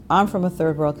I'm from a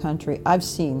third world country. I've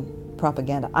seen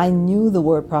propaganda. I knew the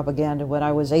word propaganda when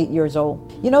I was 8 years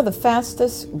old. You know, the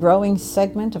fastest growing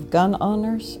segment of gun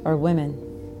owners are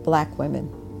women, black women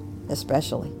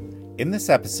especially. In this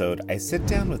episode, I sit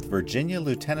down with Virginia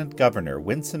Lieutenant Governor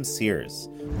Winsome Sears,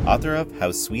 author of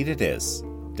How Sweet It Is,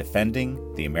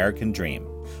 Defending the American Dream.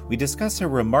 We discuss her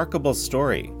remarkable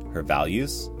story, her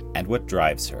values, and what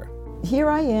drives her. Here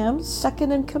I am,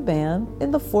 second in command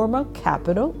in the former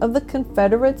capital of the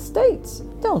Confederate States.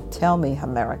 Don't tell me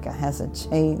America hasn't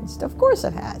changed. Of course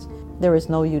it has. There is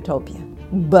no utopia.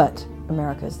 But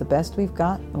America is the best we've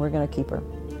got, and we're going to keep her.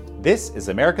 This is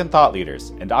American Thought Leaders,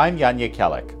 and I'm Yanya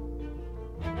Kellick.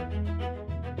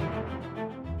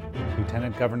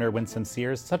 Lieutenant Governor Winsome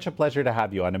Sears, such a pleasure to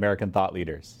have you on American Thought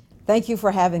Leaders. Thank you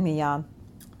for having me, Jan.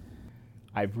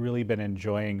 I've really been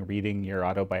enjoying reading your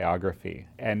autobiography.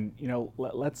 And,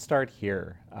 let's start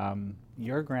here.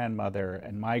 Your grandmother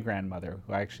and my grandmother,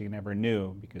 who I actually never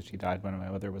knew because she died when my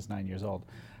mother was 9 years old,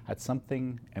 had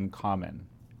something in common.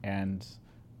 And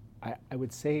I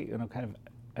would say, kind of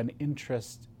an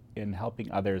interest in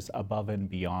helping others above and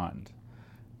beyond.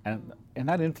 And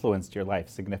that influenced your life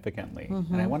significantly.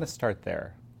 Mm-hmm. And I want to start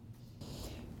there.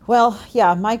 Well,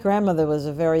 yeah, my grandmother was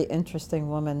a very interesting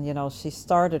woman. She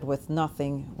started with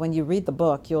nothing. When you read the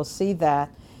book, you'll see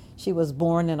that she was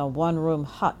born in a one-room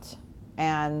hut,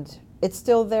 and it's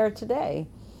still there today.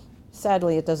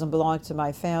 Sadly, it doesn't belong to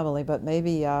my family, but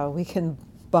maybe we can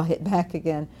buy it back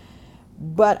again.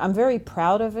 But I'm very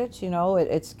proud of it.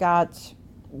 It's got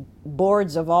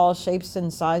boards of all shapes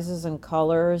and sizes and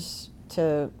colors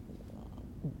to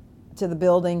the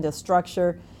building, the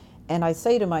structure, and I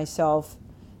say to myself,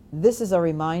 this is a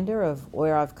reminder of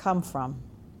where I've come from.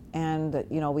 And,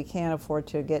 we can't afford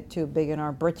to get too big in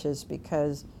our britches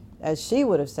because, as she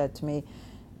would have said to me,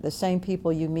 the same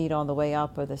people you meet on the way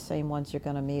up are the same ones you're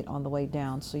going to meet on the way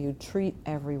down. So you treat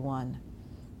everyone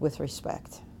with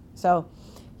respect. So,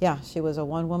 yeah, she was a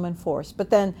one-woman force. But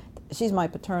then she's my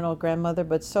paternal grandmother,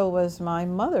 but so was my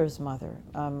mother's mother.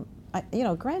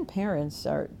 Grandparents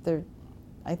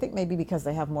I think maybe because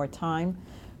they have more time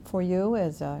for you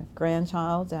as a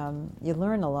grandchild, you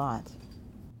learn a lot.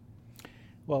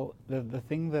 Well, the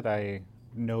thing that I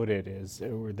noted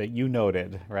or that you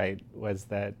noted, right, was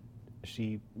that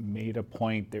she made a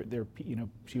point.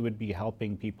 She would be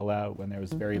helping people out when there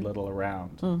was very little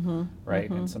around, right?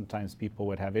 Mm-hmm. And sometimes people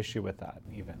would have issue with that,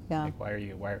 even. Yeah. Like, why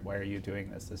are you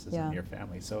doing this? This isn't your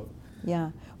family. So.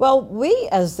 Yeah. Well, we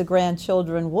as the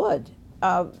grandchildren would.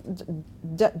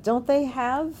 Don't they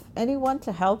have anyone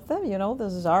to help them?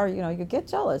 This is our, you get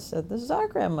jealous. This is our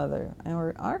grandmother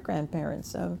or our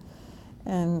grandparents.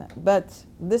 But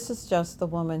this is just the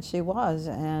woman she was.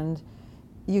 And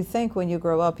you think when you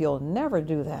grow up, you'll never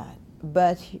do that.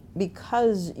 But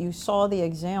because you saw the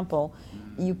example,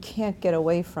 you can't get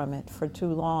away from it for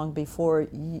too long before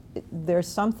there's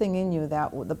something in you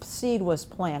that the seed was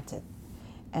planted.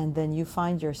 And then you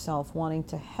find yourself wanting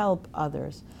to help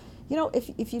others.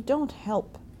 If you don't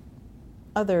help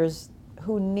others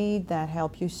who need that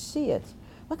help, you see it.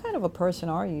 What kind of a person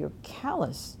are you? You're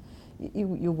callous.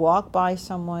 You walk by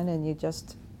someone and you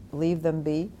just leave them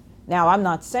be. Now, I'm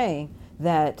not saying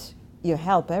that you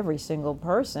help every single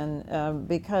person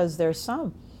because there's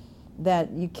some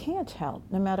that you can't help,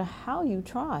 no matter how you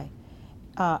try.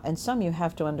 And some you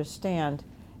have to understand,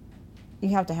 you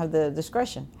have to have the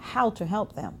discretion how to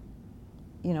help them.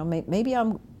 Maybe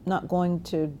I'm not going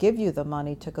to give you the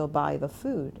money to go buy the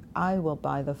food. I will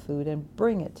buy the food and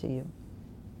bring it to you.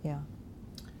 Yeah.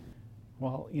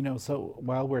 Well, so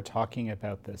while we're talking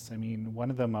about this,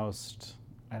 one of the most,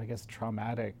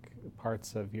 traumatic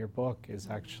parts of your book is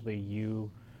actually you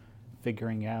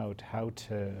figuring out how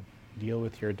to deal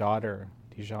with your daughter,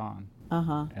 Dijon.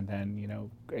 Uh-huh. And then,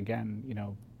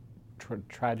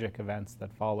 tragic events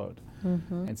that followed.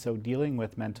 Mm-hmm. And so dealing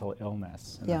with mental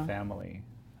illness in the family.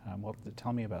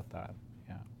 Tell me about that.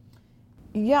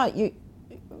 Yeah,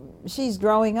 she's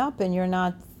growing up, and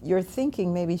you're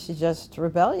thinking maybe she's just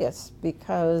rebellious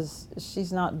because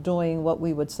she's not doing what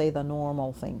we would say the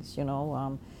normal things. You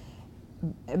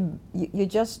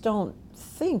just don't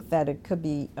think that it could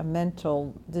be a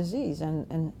mental disease,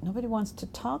 and nobody wants to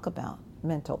talk about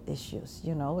mental issues.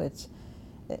 It's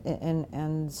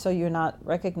and so you're not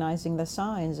recognizing the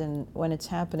signs, and when it's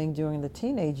happening during the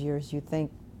teenage years, you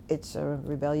think it's a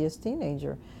rebellious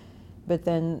teenager. But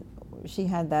then she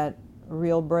had that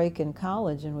real break in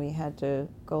college, and we had to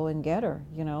go and get her,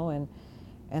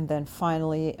 and then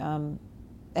finally, and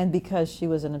because she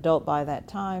was an adult by that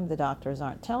time, the doctors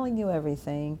aren't telling you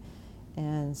everything,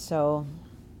 and so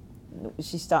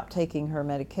she stopped taking her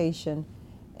medication,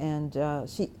 and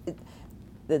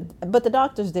But the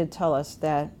doctors did tell us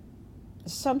that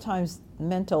sometimes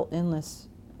mental illness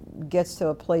gets to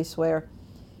a place where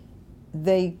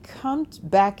they come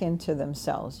back into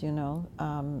themselves, you know.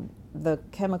 The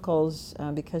chemicals,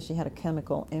 because she had a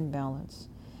chemical imbalance.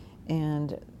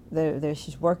 And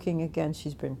she's working again,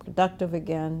 she's been productive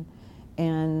again.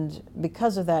 And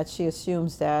because of that, she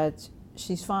assumes that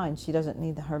she's fine. She doesn't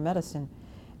need her medicine.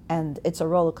 And it's a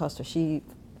roller coaster. She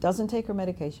doesn't take her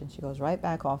medication. She goes right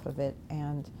back off of it.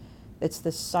 And it's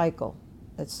this cycle.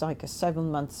 It's like a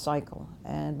 7-month cycle.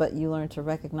 But you learn to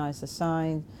recognize the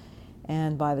signs.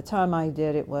 And by the time I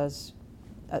did, it was,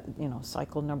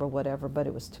 cycle number whatever, but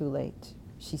it was too late.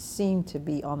 She seemed to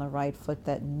be on the right foot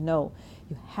that, no,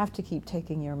 you have to keep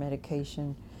taking your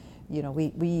medication. You know,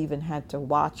 we even had to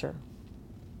watch her.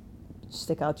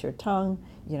 Stick out your tongue,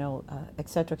 et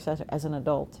cetera, as an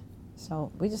adult.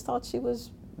 So we just thought she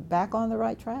was back on the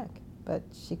right track, but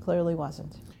she clearly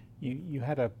wasn't. You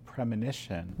had a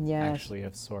premonition, yes. Actually,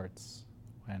 of sorts,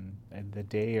 when the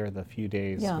day or the few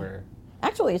days were...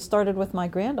 Actually, it started with my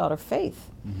granddaughter, Faith,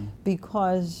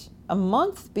 because a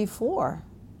month before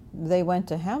they went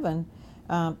to heaven,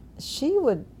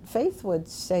 Faith would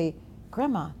say,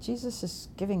 "Grandma, Jesus is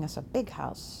giving us a big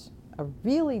house, a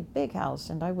really big house,"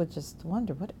 and I would just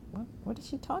wonder, what is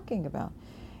she talking about?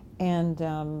 And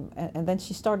then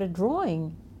she started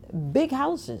drawing big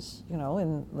houses,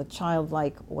 in the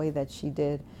childlike way that she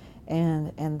did,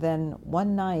 and then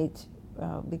one night,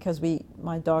 because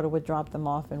my daughter would drop them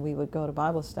off and we would go to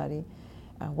Bible study.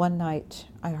 One night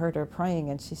I heard her praying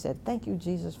and she said, "Thank you,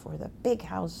 Jesus, for the big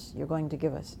house you're going to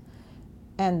give us."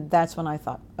 And that's when I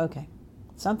thought, okay,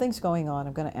 something's going on.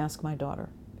 I'm going to ask my daughter,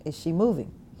 is she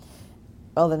moving?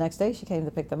 Well, the next day she came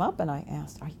to pick them up and I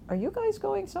asked, are you guys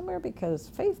going somewhere? Because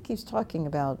Faith keeps talking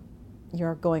about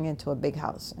you're going into a big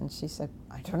house. And she said,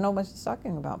 "I don't know what she's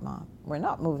talking about, Mom. We're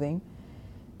not moving."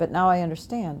 But now I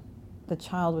understand. The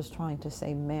child was trying to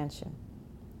say mansion.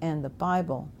 And the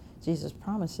Bible, Jesus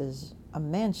promises a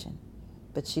mansion.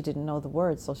 But she didn't know the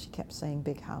word, so she kept saying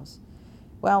big house.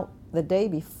 Well, the day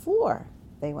before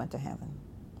they went to heaven,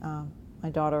 my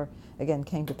daughter, again,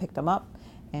 came to pick them up.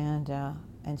 And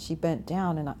she bent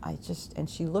down, and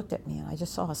she looked at me, and I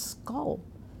just saw a skull.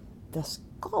 The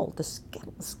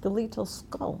skeletal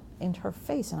skull in her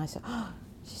face. And I said, "Oh,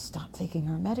 she stopped taking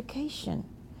her medication.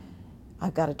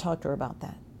 I've got to talk to her about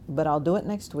that. But I'll do it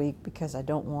next week because I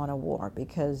don't want a war,"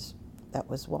 because that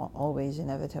was always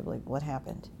inevitably what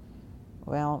happened.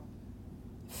 Well,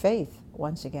 Faith,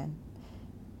 once again,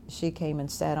 she came and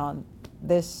sat on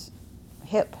this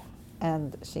hip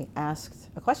and she asked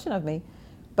a question of me,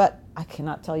 but I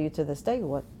cannot tell you to this day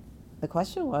what the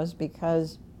question was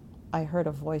because I heard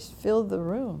a voice fill the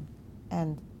room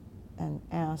and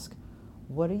ask,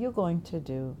 "What are you going to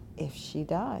do if she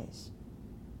dies?"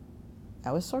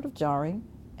 That was sort of jarring.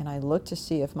 And I looked to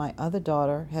see if my other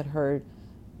daughter had heard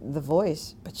the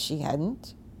voice, but she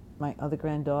hadn't. My other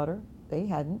granddaughter, they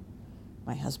hadn't.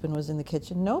 My husband was in the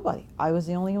kitchen, nobody. I was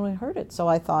the only one who heard it. So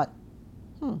I thought,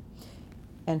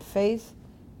 And Faith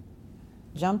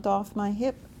jumped off my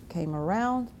hip, came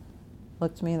around,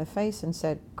 looked me in the face and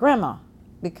said, "Grandma,"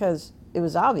 because it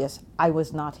was obvious I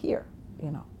was not here,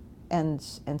 And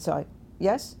so I,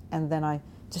 yes, and then I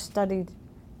just studied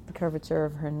the curvature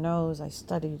of her nose. I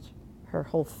studied her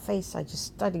whole face. I just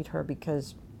studied her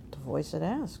because the voice had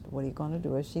asked, "What are you going to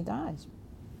do if she dies?"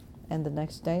 And the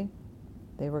next day,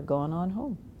 they were going on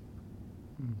home.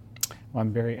 Well,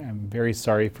 I'm very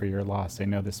sorry for your loss. I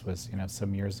know this was,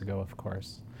 some years ago, of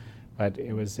course, but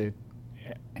anyway,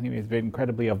 it's been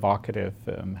incredibly evocative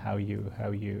how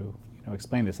you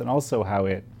explain this, and also how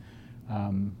it,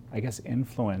 I guess,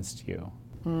 influenced you,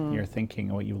 your thinking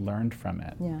and what you learned from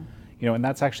it. Yeah. And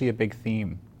that's actually a big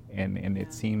theme. And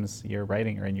it seems your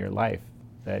writing or in your life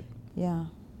that...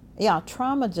 Yeah,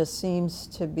 trauma just seems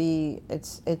to be,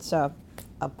 it's a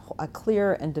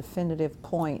clear and definitive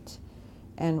point.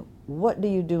 And what do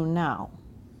you do now?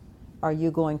 Are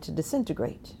you going to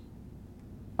disintegrate?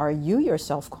 Are you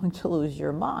yourself going to lose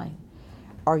your mind?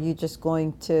 Are you just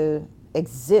going to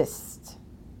exist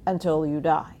until you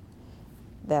die?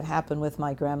 That happened with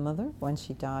my grandmother when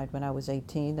she died when I was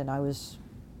 18 and I was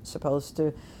supposed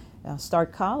to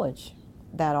start college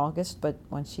that August, but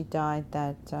when she died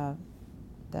that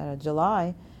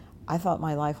July, I thought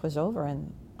my life was over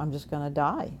and I'm just going to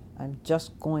die. I'm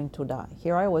just going to die.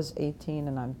 Here I was 18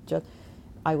 and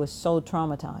I was so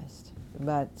traumatized,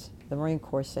 but the Marine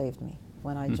Corps saved me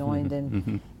when I joined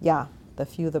and the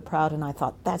few, the proud, and I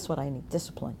thought that's what I need,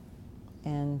 discipline.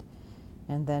 And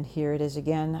then here it is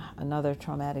again, another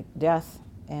traumatic death,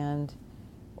 and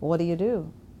what do you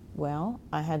do? Well,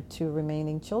 I had 2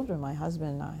 remaining children, my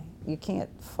husband and I, You can't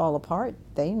fall apart.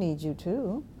 They need you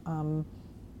too.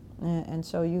 And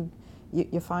so you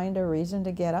find a reason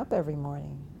to get up every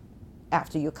morning,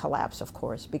 after you collapse, of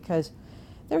course, because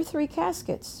there are 3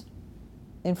 caskets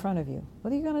in front of you.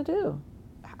 What are you going to do?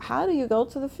 How do you go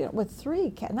to the funeral with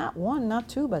 3? Not 1, not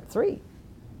 2, but 3.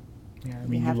 Yeah, I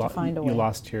mean, you have to find a way. You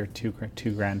lost your two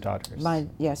granddaughters.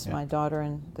 My daughter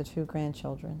and the 2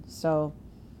 grandchildren. So,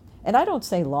 and I don't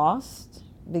say lost,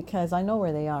 because I know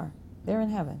where they are. They're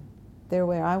in heaven. They're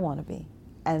where I want to be.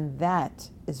 And that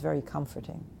is very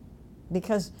comforting,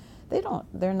 because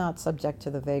they're not subject to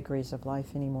the vagaries of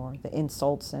life anymore, the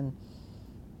insults and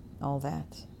all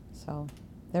that. So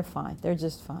they're fine. They're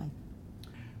just fine.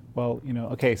 Well,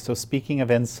 okay, so speaking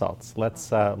of insults, let's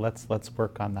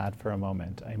work on that for a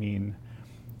moment. I mean,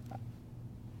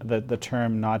 the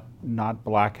term not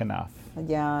black enough,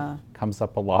 yeah, comes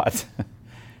up a lot.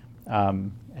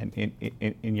 And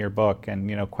in your book,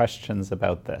 and questions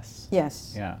about this.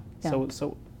 Yes. Yeah. Yeah.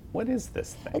 So what is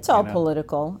this thing? It's all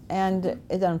political, and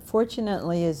it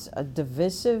unfortunately is a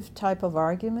divisive type of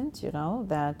argument,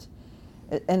 that,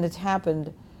 and it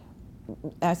happened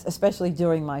especially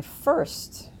during my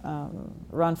first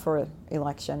run for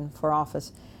election for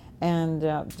office, and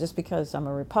just because I'm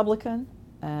a Republican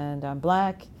and I'm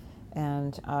black,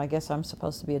 and I guess I'm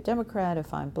supposed to be a Democrat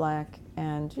if I'm black,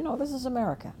 and this is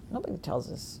America. Nobody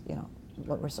tells us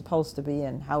what we're supposed to be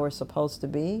and how we're supposed to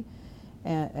be,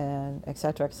 and et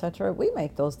cetera, et cetera. We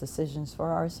make those decisions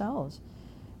for ourselves.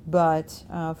 But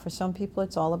for some people,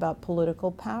 it's all about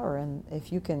political power. And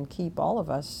if you can keep all of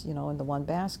us, in the one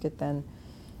basket,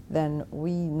 then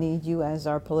we need you as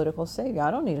our political savior. I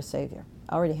don't need a savior.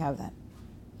 I already have that.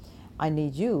 I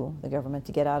need you, the government,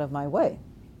 to get out of my way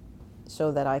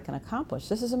so that I can accomplish.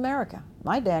 This is America.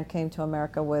 My dad came to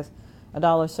America with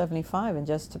 $1.75, and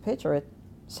just to picture it,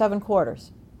 7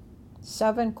 quarters.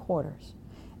 7 quarters.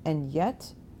 And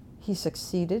yet, he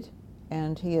succeeded,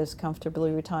 and he is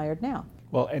comfortably retired now.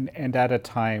 Well, and at a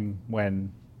time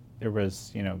when there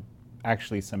was,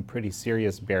 actually some pretty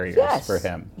serious barriers for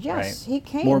him. Yes, right? He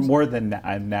came. More than now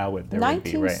there would be, right?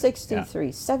 1963,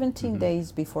 Yeah. 17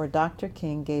 days before Dr.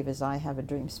 King gave his I Have a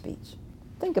Dream speech.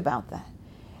 Think about that.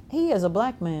 He, as a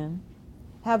black man,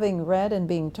 having read and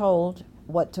being told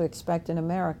what to expect in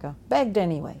America, begged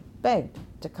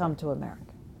to come to America.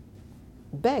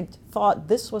 Begged, thought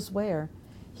this was where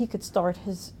he could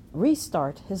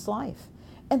restart his life.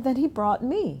 And then he brought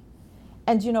me.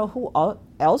 And who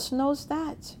else knows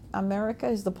that? America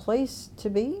is the place to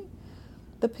be?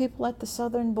 The people at the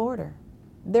southern border.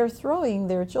 They're throwing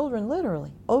their children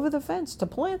literally over the fence to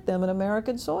plant them in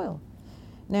American soil.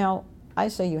 Now, I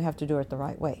say you have to do it the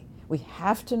right way. We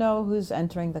have to know who's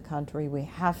entering the country. We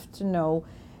have to know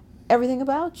everything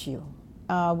about you.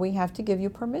 We have to give you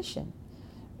permission.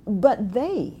 But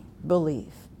they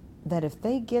believe that if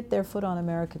they get their foot on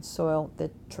American soil, the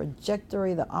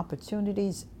trajectory, the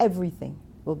opportunities, everything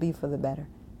will be for the better.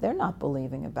 They're not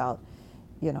believing about,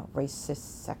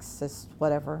 racist, sexist,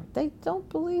 whatever. They don't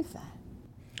believe that.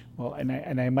 Well,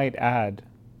 and I might add,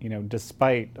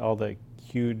 despite all the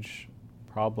huge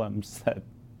problems that,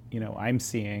 I'm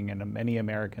seeing and many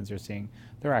Americans are seeing,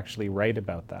 they're actually right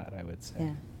about that, I would say.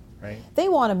 Yeah. Right? They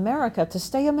want America to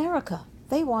stay America.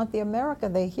 They want the America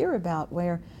they hear about,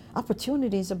 where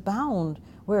opportunities abound,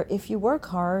 where if you work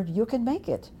hard, you can make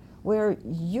it, where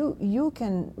you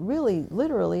can really,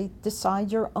 literally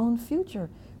decide your own future,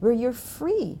 where you're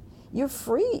free. You're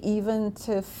free even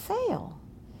to fail.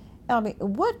 I mean,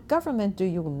 what government do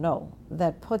you know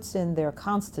that puts in their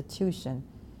constitution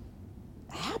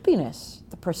happiness?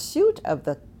 The pursuit of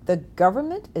the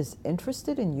government is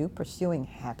interested in you pursuing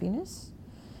happiness?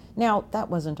 Now, that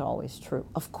wasn't always true.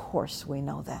 Of course we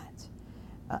know that.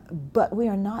 But we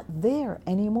are not there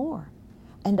anymore.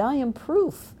 And I am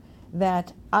proof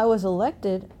that I was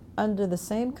elected under the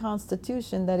same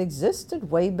Constitution that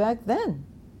existed way back then.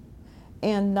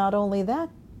 And not only that,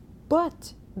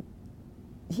 but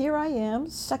here I am,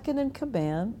 second in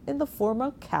command in the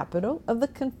former capital of the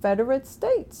Confederate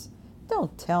States.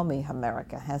 Don't tell me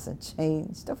America hasn't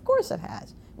changed. Of course it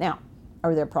has. Now,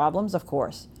 are there problems? Of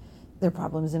course. There are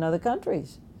problems in other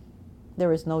countries.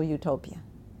 There is no utopia.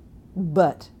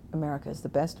 But America is the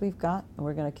best we've got, and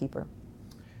we're going to keep her.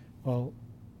 Well,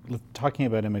 talking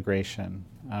about immigration,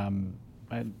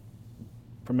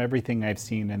 from everything I've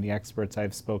seen and the experts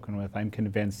I've spoken with, I'm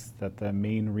convinced that the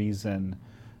main reason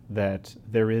that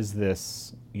there is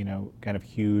this, kind of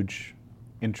huge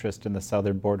interest in the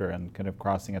southern border and kind of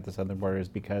crossing at the southern border is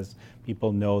because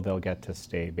people know they'll get to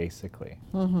stay, basically,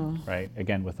 right?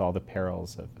 Again, with all the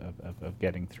perils of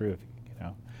getting through,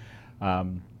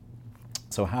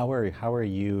 So how are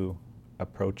you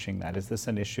approaching that? Is this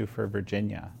an issue for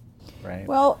Virginia, right?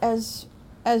 Well, as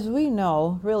we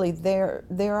know, really,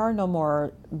 there are no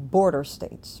more border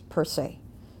states per se,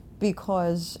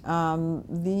 because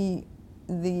the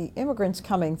immigrants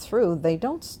coming through, they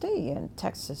don't stay in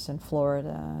Texas and Florida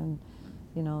and,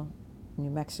 you know, New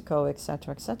Mexico, et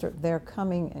cetera, et cetera. They're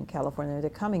coming in California. They're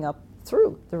coming up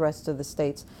through the rest of the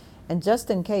states, and just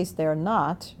in case they're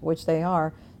not, which they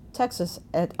are, Texas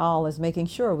et al. Is making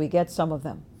sure we get some of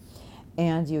them.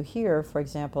 And you hear, for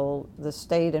example, the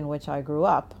state in which I grew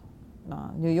up,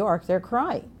 New York, they're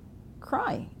crying,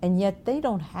 and yet they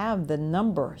don't have the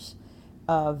numbers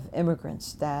of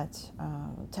immigrants that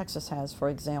Texas has, for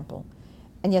example,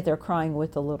 and yet they're crying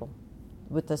with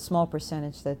the small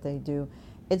percentage that they do.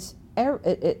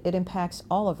 It impacts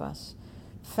all of us.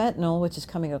 Fentanyl, which is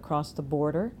coming across the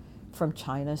border from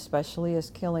China especially, is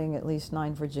killing at least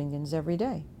 9 Virginians every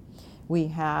day. We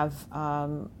have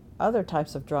other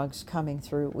types of drugs coming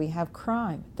through. We have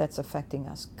crime that's affecting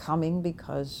us, coming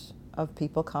because of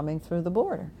people coming through the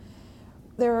border.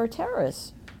 There are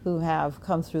terrorists who have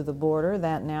come through the border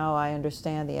that now I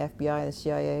understand the FBI, the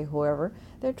CIA, whoever,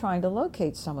 they're trying to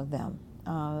locate some of them.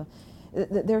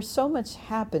 There's so much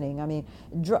happening. I mean,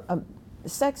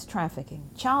 sex trafficking,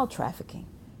 child trafficking,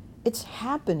 it's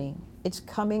happening. It's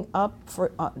coming up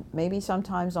for maybe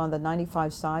sometimes on the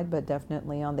 95 side, but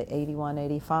definitely on the 81,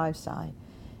 85 side,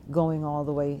 going all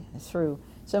the way through.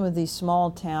 Some of these small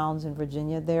towns in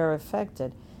Virginia, they're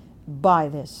affected by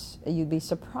this. You'd be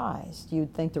surprised.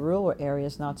 You'd think the rural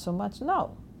areas not so much.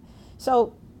 No.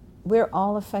 So we're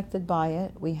all affected by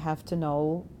it. We have to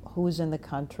know who's in the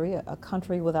country. A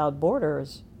country without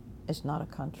borders is not a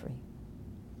country,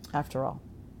 after all.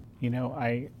 You know,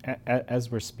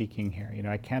 as we're speaking here, you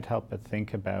know, I can't help but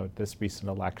think about this recent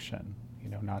election, you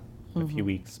know, not a few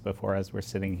weeks before, as we're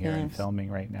sitting here and filming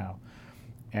right now.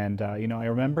 And you know, I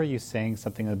remember you saying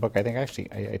something in the book. I think actually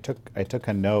I took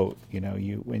a note. You know,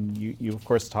 when you of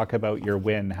course talk about your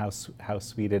win, how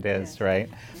sweet it is, right?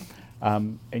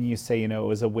 And you say, you know, it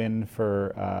was a win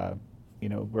for you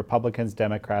know, Republicans,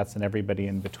 Democrats, and everybody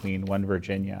in between. One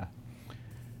Virginia.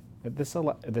 This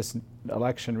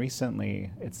election recently,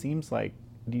 it seems like.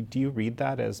 Do you read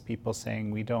that as people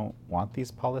saying we don't want these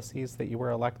policies that you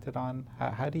were elected on?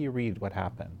 How do you read what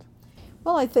happened?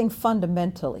 Well, I think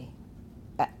fundamentally,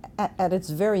 at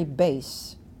its very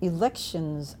base,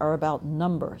 elections are about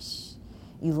numbers.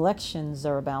 Elections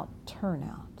are about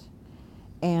turnout.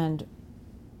 And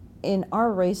in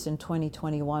our race in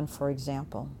 2021, for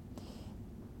example,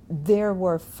 there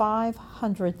were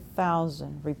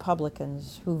 500,000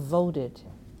 Republicans who voted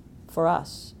for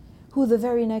us, who the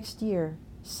very next year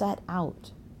sat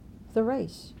out the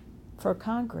race for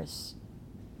Congress,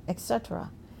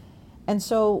 etc. And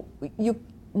so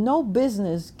no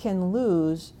business can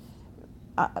lose,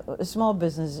 a small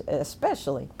business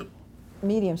especially,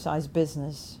 medium-sized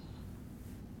business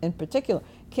in particular,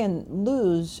 can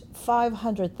lose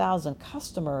 500,000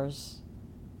 customers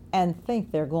and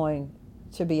think they're going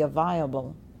to be a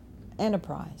viable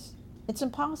enterprise. It's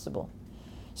impossible.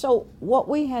 So what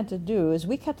we had to do is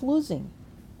we kept losing,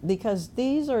 because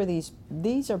these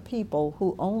are people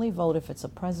who only vote if it's a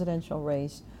presidential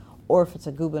race or if it's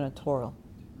a gubernatorial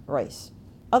race.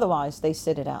 Otherwise, they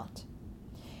sit it out.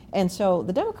 And so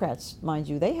the Democrats, mind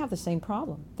you, they have the same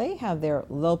problem. They have their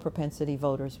low propensity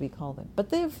voters, we call them, but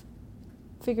they've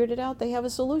figured it out. They have a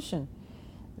solution.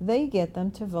 They get them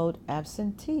to vote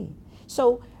absentee.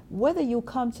 So whether you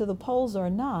come to the polls or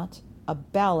not, a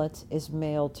ballot is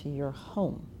mailed to your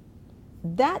home.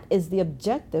 That is the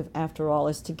objective, after all,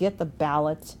 is to get the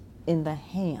ballot in the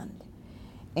hand.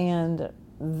 And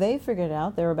they figured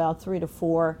out they're about 3 to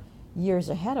 4 years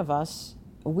ahead of us.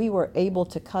 We were able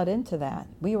to cut into that.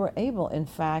 We were able, in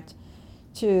fact,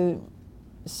 to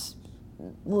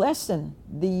lessen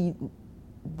the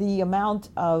amount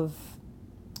of,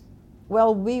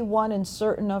 well, we won in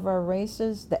certain of our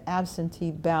races, the absentee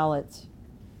ballot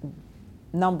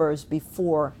numbers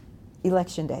before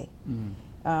Election Day.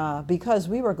 Because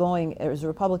we were going, as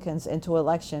Republicans, into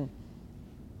election,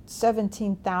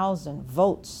 17,000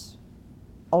 votes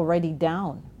already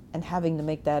down and having to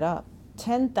make that up.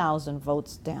 10,000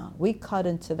 votes down. We cut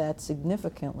into that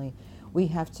significantly. We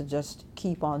have to just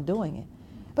keep on doing it.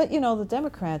 But you know, the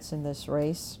Democrats in this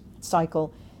race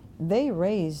cycle, they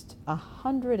raised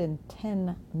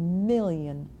 $110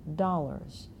 million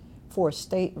for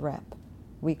state rep.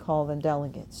 We call them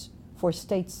delegates. For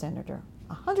state senator,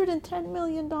 $110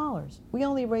 million. We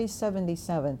only raised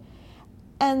 77.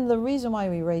 And the reason why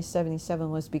we raised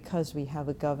 77 was because we have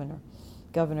a governor,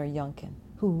 Governor Youngkin,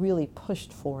 who really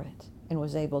pushed for it and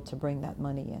was able to bring that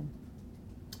money in.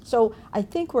 So I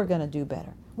think we're going to do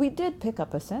better. We did pick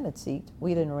up a Senate seat.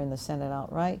 We didn't win the Senate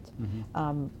outright.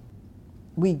 Mm-hmm.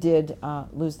 We did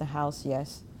lose the House,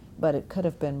 yes, but it could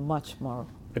have been much more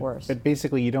worse. But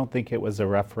basically, you don't think it was a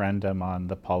referendum on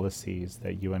the policies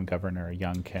that you and Governor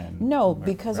Youngkin? No,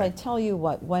 because I right. tell you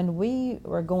what, when we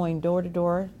were going door to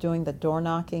door, doing the door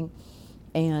knocking,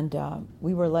 and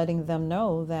we were letting them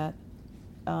know that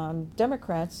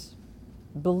Democrats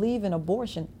believe in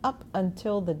abortion up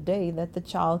until the day that the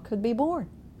child could be born,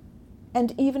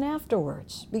 and even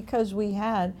afterwards, because we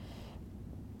had,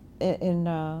 in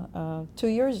 2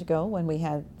 years ago, when we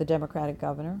had the Democratic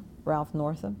governor, Ralph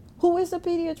Northam, who is a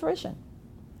pediatrician.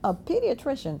 A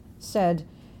pediatrician said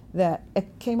that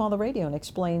it came on the radio and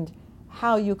explained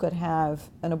how you could have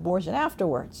an abortion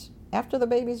afterwards, after the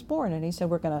baby's born. And he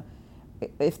said,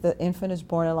 if the infant is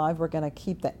born alive, we're going to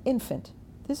keep the infant.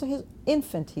 This is his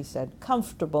infant, he said,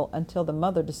 comfortable until the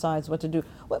mother decides what to do.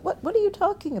 What are you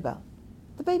talking about?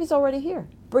 The baby's already here,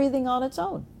 breathing on its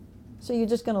own. So you're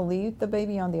just going to leave the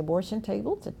baby on the abortion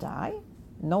table to die?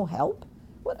 No help?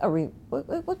 What are we?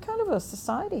 What kind of a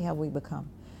society have we become?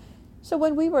 So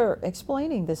when we were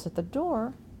explaining this at the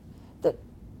door,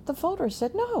 the voters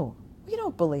said, no, we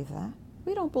don't believe that.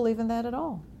 We don't believe in that at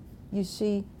all. You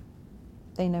see,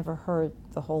 they never heard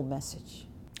the whole message.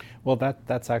 Well,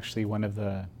 that's actually one of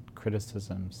the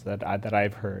criticisms that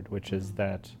I've heard, which is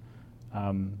that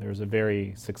there's a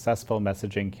very successful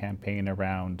messaging campaign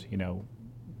around,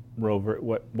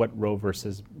 what Roe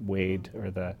versus Wade,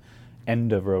 or the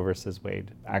end of Roe versus Wade,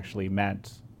 actually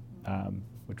meant,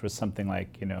 which was something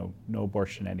like, no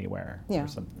abortion anywhere, Yeah. or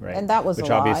something, right? And that was which a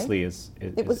lie. obviously is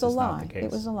It was a not lie. the case.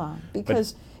 It was a lie,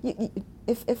 because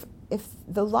if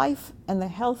the life and the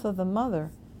health of the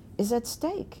mother is at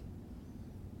stake,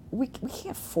 we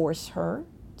can't force her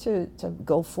to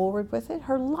go forward with it.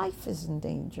 Her life is in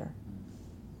danger.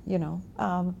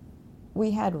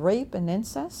 We had rape and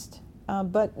incest,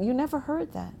 but you never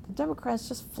heard that. The Democrats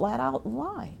just flat out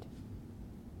lied.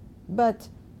 But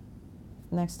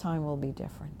next time will be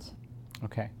different.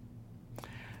 Okay.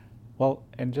 Well,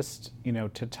 and just,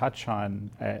 to touch on,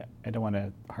 I don't want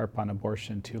to harp on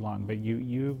abortion too long, but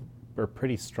you were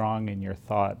pretty strong in your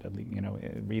thought,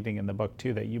 reading in the book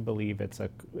too, that you believe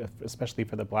especially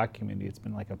for the Black community, it's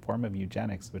been like a form of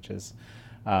eugenics, which is,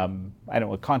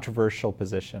 a controversial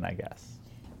position, I guess.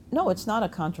 No, it's not a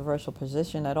controversial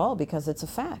position at all, because it's a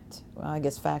fact. Well, I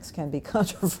guess facts can be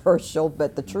controversial,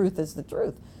 but the truth is the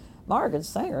truth. Margaret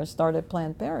Sanger started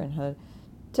Planned Parenthood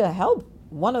to help,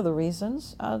 one of the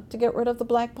reasons, to get rid of the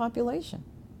Black population.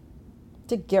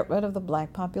 To get rid of the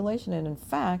Black population. And in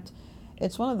fact,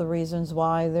 it's one of the reasons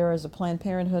why there is a Planned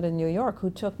Parenthood in New York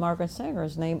who took Margaret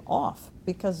Sanger's name off,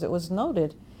 because it was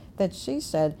noted that she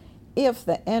said, if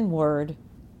the N-word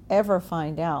ever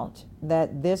find out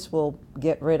that this will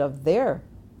get rid of their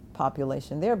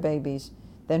population, their babies,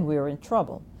 then we're in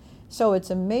trouble. So it's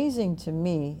amazing to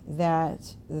me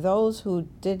that those who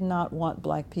did not want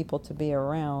Black people to be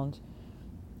around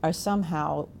are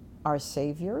somehow our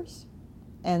saviors.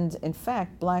 And in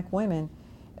fact, Black women,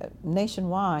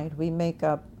 nationwide, we make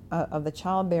up, of the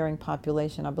childbearing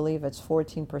population, I believe it's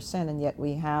 14%, and yet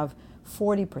we have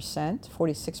 40%,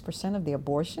 46% of the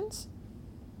abortions.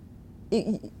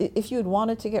 If you'd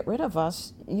wanted to get rid of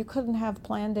us, you couldn't have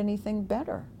planned anything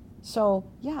better. So,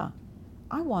 yeah,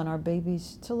 I want our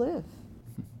babies to live.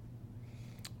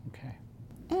 Okay.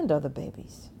 And other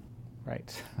babies.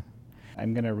 Right.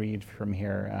 I'm going to read from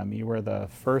here. You were the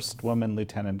first woman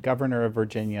lieutenant governor of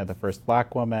Virginia, the first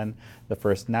Black woman, the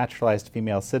first naturalized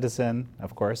female citizen.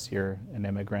 Of course, you're an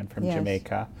immigrant from Yes.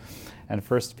 Jamaica. And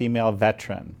first female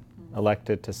veteran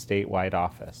elected to statewide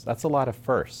office. That's a lot of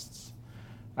firsts.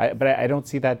 But I don't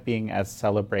see that being as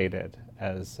celebrated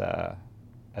as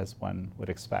one would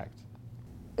expect.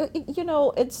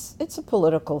 It's a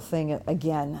political thing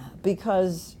again,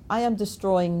 because I am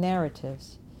destroying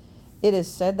narratives. It is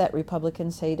said that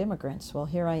Republicans hate immigrants. Well,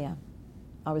 here I am.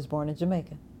 I was born in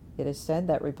Jamaica. It is said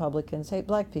that Republicans hate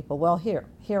Black people. Well, here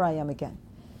I am again.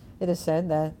 It is said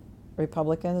that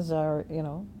Republicans are,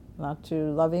 not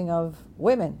too loving of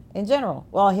women in general.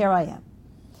 Well, here I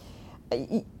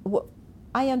am.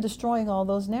 I am destroying all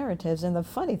those narratives, and the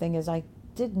funny thing is I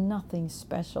did nothing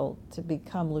special to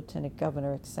become lieutenant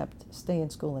governor except stay in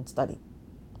school and study.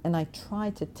 And I try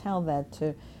to tell that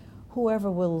to whoever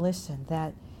will listen,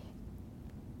 that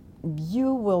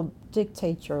you will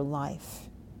dictate your life,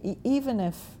 even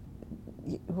if,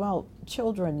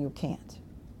 children you can't.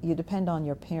 You depend on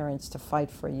your parents to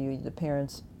fight for you. You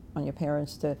depend on your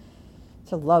parents to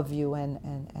love you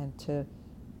and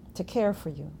to care for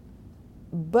you.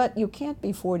 But you can't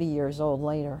be 40 years old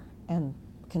later and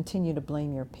continue to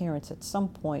blame your parents. At some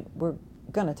point, we're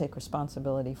going to take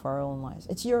responsibility for our own lives.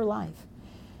 It's your life.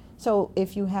 So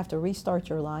if you have to restart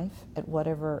your life at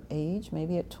whatever age,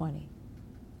 maybe at 20,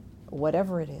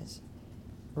 whatever it is,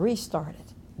 restart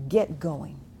it. Get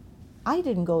going. I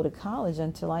didn't go to college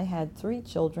until I had 3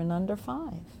 children under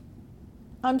 5.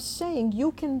 I'm saying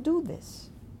you can do this.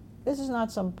 This is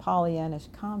not some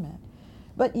Pollyannish comment.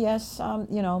 But yes,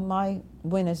 my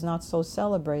win is not so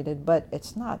celebrated, but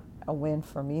it's not a win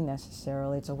for me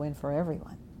necessarily. It's a win for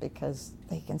everyone, because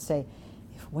they can say,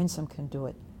 if Winsome can do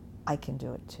it, I can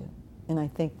do it too. And I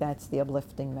think that's the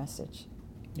uplifting message.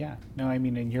 Yeah. No, I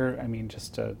mean, and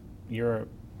you're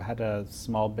had a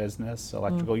small business,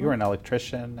 electrical. You were an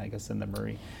electrician, I guess, in the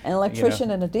Marine. An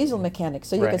electrician and a diesel mechanic,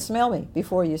 so you could smell me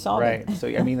before you saw me. Right. So,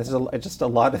 I mean, there's just a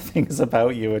lot of things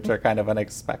about you which are kind of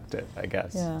unexpected, I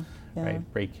guess. Yeah.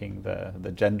 Right. Breaking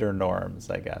the gender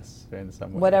norms, I guess, in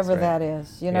some ways. Whatever right? that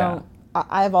is.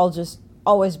 I've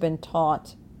always been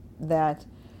taught that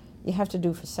you have to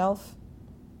do for self.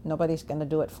 Nobody's going to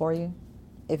do it for you.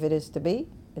 If it is to be,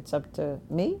 it's up to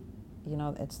me.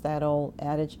 It's that old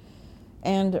adage.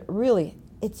 And really,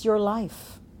 it's your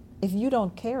life. If you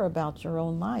don't care about your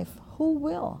own life, who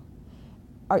will?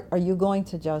 Are you going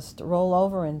to just roll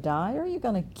over and die, or are you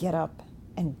going to get up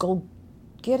and go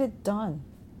get it done?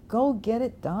 Go get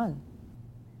it done.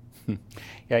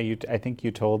 Yeah, I think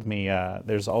you told me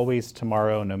there's always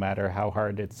tomorrow, no matter how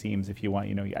hard it seems. If you want,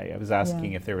 I was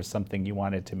asking if there was something you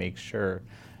wanted to make sure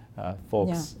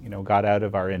folks, got out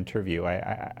of our interview.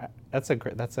 That's a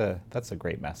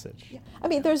great message. Yeah. I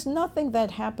mean, there's nothing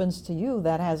that happens to you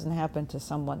that hasn't happened to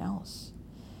someone else.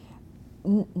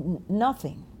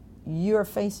 Nothing you're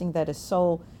facing that is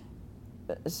so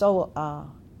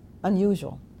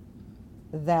unusual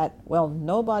that, well,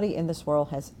 nobody in this world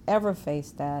has ever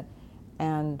faced that,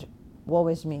 and woe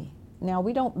is me. Now,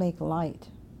 we don't make light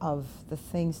of the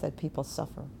things that people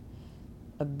suffer.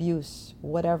 Abuse,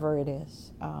 whatever it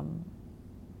is,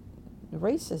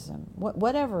 racism,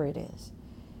 whatever it is.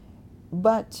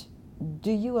 But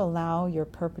do you allow your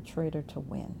perpetrator to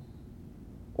win?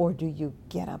 Or do you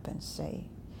get up and say,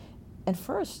 and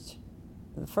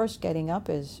the first getting up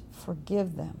is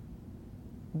forgive them.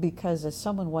 Because as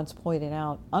someone once pointed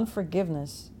out,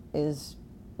 unforgiveness is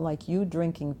like you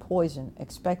drinking poison,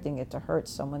 expecting it to hurt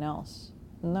someone else.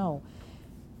 No.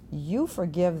 You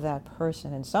forgive that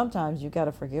person, and sometimes you got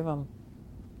to forgive them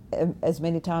as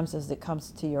many times as it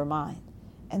comes to your mind,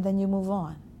 and then you move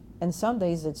on. And some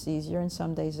days it's easier, and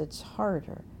some days it's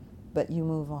harder, but you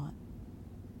move on.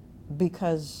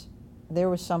 Because there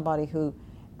was somebody who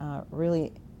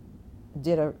really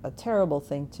did a terrible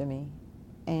thing to me,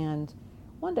 and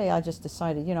one day I just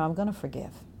decided, I'm going to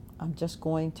forgive. I'm just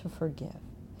going to forgive.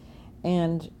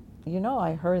 And,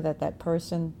 I heard that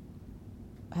person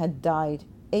had died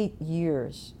 8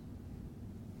 years,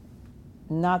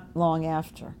 not long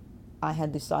after I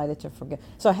had decided to forgive.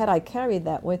 So had I carried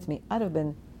that with me, I'd have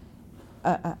been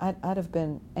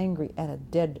angry at a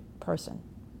dead person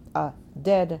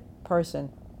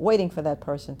waiting for that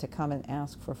person to come and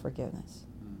ask for forgiveness.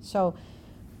 So,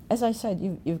 as I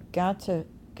said, you've got to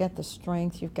get the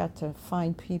strength. You've got to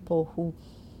find people who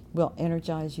will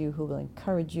energize you, who will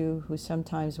encourage you, who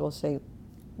sometimes will say,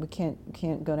 we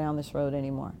can't go down this road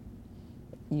anymore.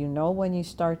 When you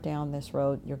start down this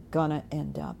road, you're gonna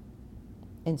end up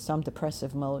in some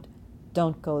depressive mode.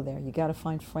 Don't go there. You got to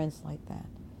find friends like that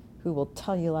who will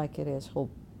tell you like it is, who'll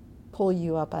pull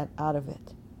you up out of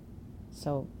it.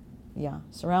 So,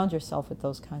 surround yourself with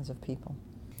those kinds of people.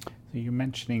 So you're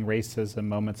mentioning racism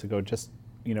moments ago. Just,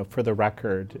 for the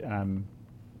record,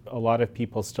 a lot of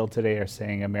people still today are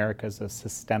saying America is a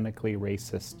systemically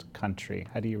racist country.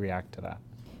 How do you react to that?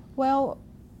 Well,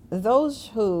 those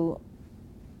who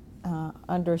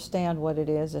understand what it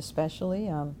is,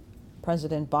 especially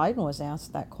President Biden was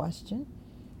asked that question,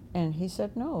 and he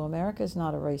said, no, America is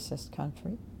not a racist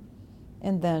country.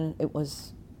 And then it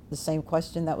was the same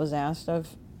question that was asked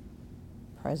of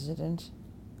President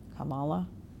Kamala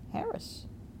Harris.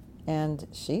 And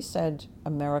she said,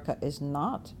 America is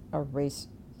not a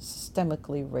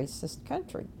systemically racist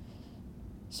country.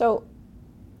 So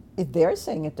if they're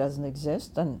saying it doesn't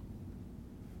exist, then,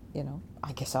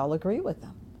 I guess I'll agree with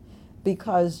them.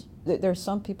 Because there's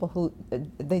some people who,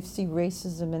 they see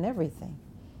racism in everything.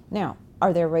 Now,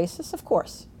 are there racists? Of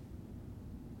course.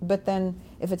 But then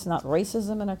if it's not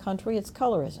racism in a country, it's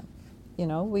colorism.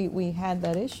 We had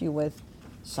that issue with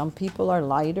some people are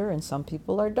lighter and some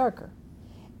people are darker.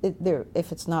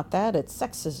 If it's not that, it's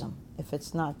sexism. If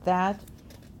it's not that,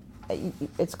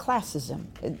 it's classism.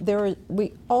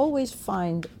 We always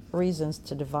find reasons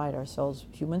to divide ourselves.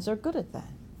 Humans are good at that.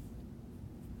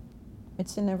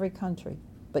 It's in every country.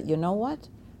 But you know what?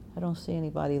 I don't see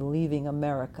anybody leaving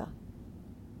America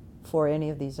for any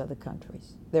of these other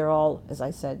countries. They're all, as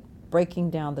I said, breaking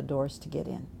down the doors to get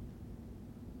in.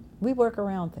 We work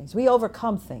around things. We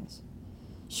overcome things.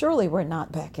 Surely we're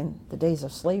not back in the days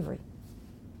of slavery.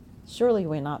 Surely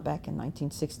we're not back in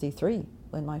 1963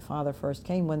 when my father first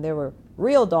came, when there were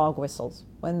real dog whistles,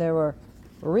 when there were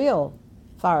real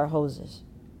fire hoses.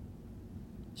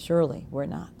 Surely we're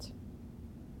not.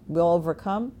 We'll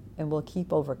overcome and we'll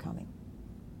keep overcoming.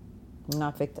 We're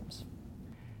not victims.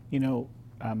 You know,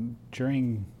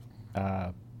 during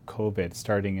COVID,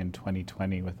 starting in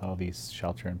 2020 with all these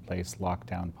shelter-in-place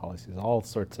lockdown policies, all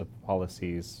sorts of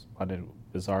policies,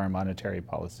 bizarre monetary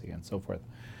policy and so forth,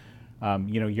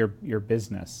 you know, your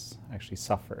business actually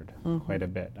suffered quite a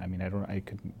bit. I mean, I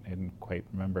didn't quite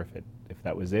remember if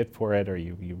that was it for it or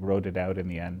you wrote it out in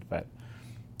the end. But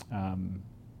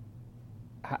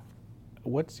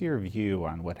what's your view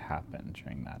on what happened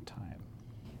during that time?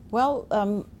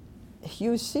 Well,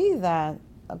 you see that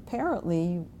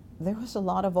apparently there was a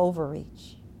lot of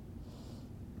overreach.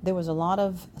 There was a lot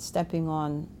of stepping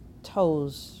on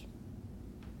toes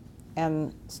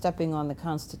and stepping on the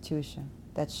Constitution.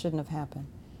 That shouldn't have happened.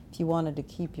 If you wanted to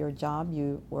keep your job,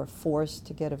 you were forced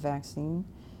to get a vaccine.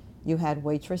 You had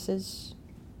waitresses,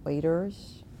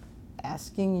 waiters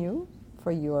asking you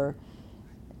for your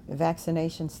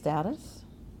vaccination status.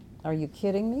 Are you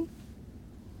kidding me?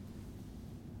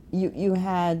 You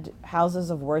had houses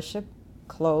of worship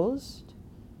closed,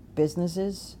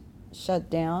 businesses shut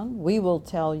down. We will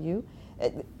tell you.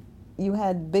 You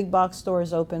had big box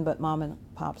stores open, but mom and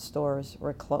pop stores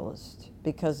were closed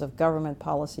because of government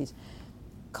policies.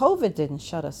 COVID didn't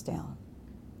shut us down.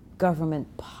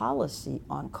 Government policy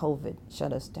on COVID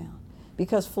shut us down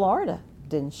because Florida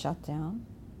didn't shut down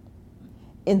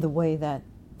in the way that,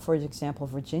 for example,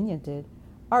 Virginia did.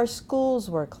 Our schools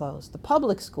were closed. The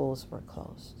public schools were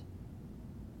closed.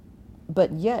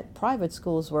 But yet private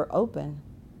schools were open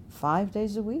 5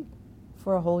 days a week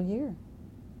for a whole year.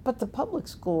 But the public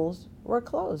schools were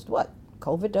closed. What?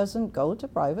 COVID doesn't go to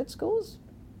private schools?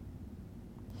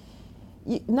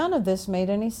 None of this made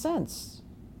any sense.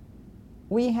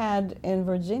 We had in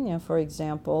Virginia, for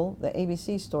example, the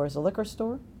ABC stores, a liquor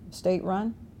store,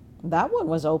 state-run. That one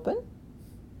was open,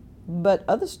 but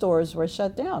other stores were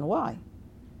shut down. Why?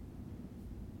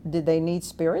 Did they need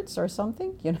spirits or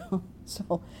something? You know,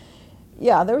 so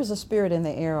yeah, there was a spirit in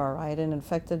the air, all right, and it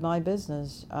affected my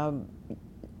business.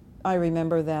 I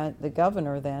remember that the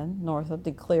governor then, Northup,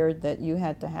 declared that you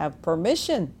had to have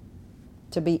permission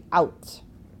to be out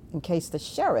in case the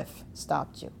sheriff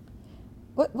stopped you.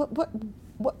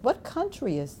 What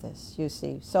country is this, you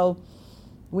see? So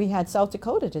we had South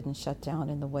Dakota didn't shut down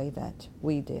in the way that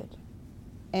we did.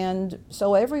 And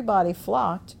so everybody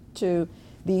flocked to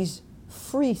these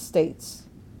free states,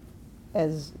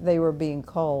 as they were being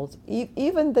called.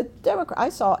 Even the Democrat, I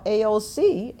saw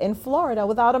AOC in Florida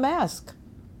without a mask.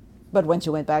 But when she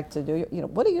went back to do, you know,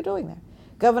 what are you doing there?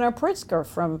 Governor Pritzker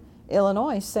from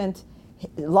Illinois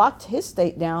locked his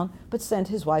state down, but sent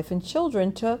his wife and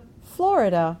children to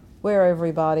Florida, where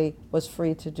everybody was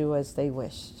free to do as they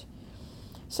wished.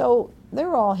 So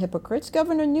they're all hypocrites.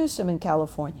 Governor Newsom in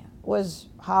California was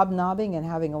hobnobbing and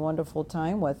having a wonderful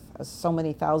time with so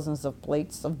many thousands of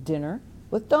plates of dinner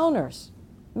with donors,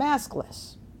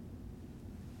 maskless.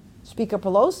 Speaker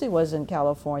Pelosi was in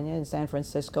California, in San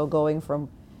Francisco, going from,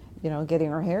 you know,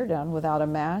 getting her hair done without a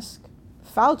mask.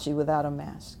 Fauci without a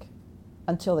mask,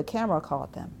 until the camera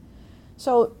caught them.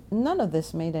 So none of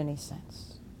this made any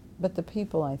sense. But the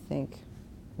people, I think,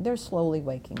 they're slowly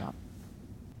waking up.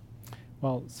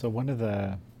 Well, so one of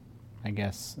the, I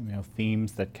guess, you know,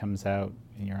 themes that comes out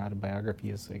in your autobiography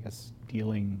is, I guess,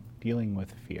 dealing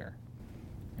with fear.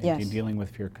 Right? Yes. Dealing with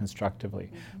fear constructively.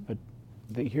 But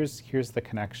here's the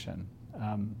connection.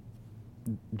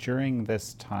 During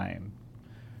this time,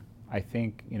 I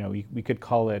think, you know, we could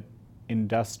call it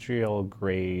industrial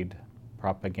grade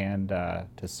propaganda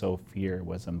to sow fear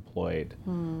was employed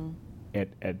at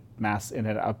in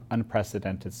an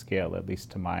unprecedented scale, at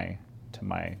least to my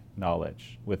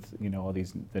knowledge, with, you know, all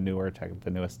these the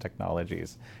newest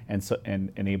technologies,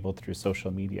 and enabled through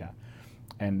social media.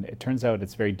 And it turns out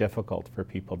it's very difficult for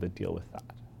people to deal with that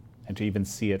and to even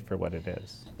see it for what it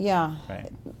is. Yeah,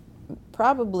 right.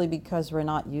 Probably because we're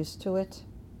not used to it.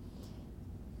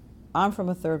 I'm from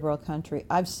a third world country.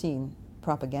 I've seen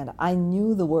propaganda. I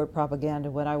knew the word propaganda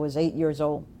when I was 8 years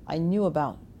old. I knew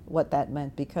about what that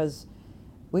meant because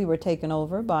we were taken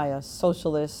over by a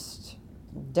socialist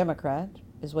Democrat,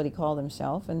 is what he called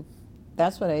himself, and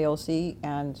that's what AOC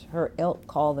and her ilk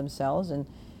call themselves. And,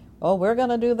 oh, we're going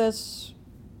to do this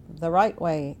the right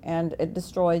way, and it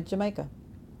destroyed Jamaica.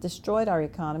 destroyed our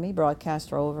economy, brought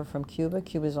Castro over from Cuba.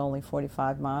 Cuba's only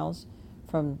 45 miles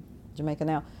from Jamaica.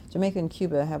 Now, Jamaica and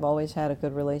Cuba have always had a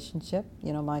good relationship.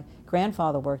 You know, my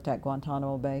grandfather worked at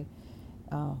Guantanamo Bay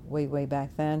way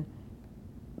back then.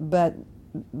 But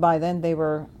by then they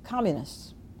were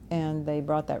communists, and they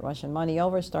brought that Russian money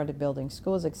over, started building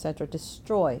schools, etc.,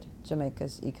 destroyed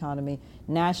Jamaica's economy,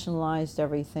 nationalized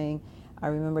everything. I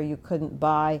remember you couldn't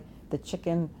buy the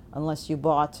chicken unless you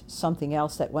bought something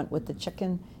else that went with the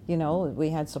chicken. You know, we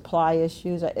had supply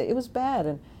issues. It was bad.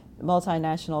 And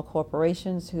multinational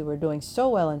corporations who were doing so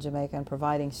well in Jamaica and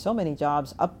providing so many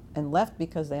jobs up and left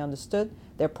because they understood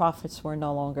their profits were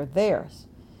no longer theirs.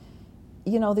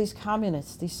 You know, these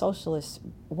communists, these socialists,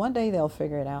 one day they'll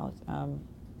figure it out.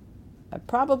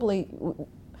 Probably,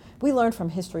 we learn from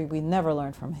history, we never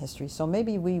learn from history, so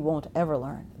maybe we won't ever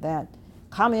learn that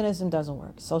communism doesn't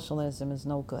work, socialism is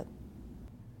no good.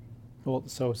 Well,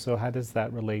 so how does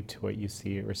that relate to what you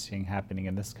see or seeing happening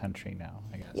in this country now,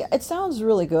 I guess? Yeah, it sounds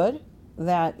really good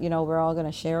that, you know, we're all going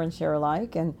to share and share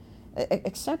alike, and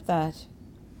except that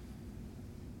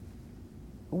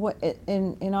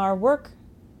in our work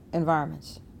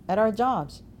environments, at our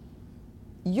jobs,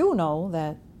 you know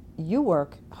that you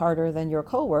work harder than your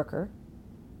coworker.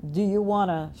 Do you want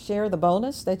to share the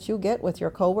bonus that you get with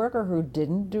your coworker who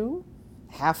didn't do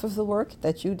half of the work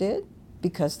that you did?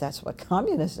 Because that's what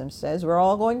communism says. We're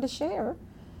all going to share.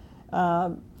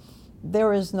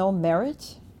 There is no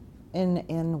merit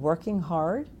in working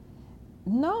hard.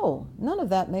 No, none of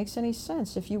that makes any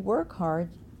sense. If you work hard,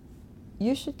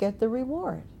 you should get the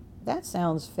reward. That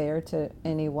sounds fair to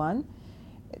anyone.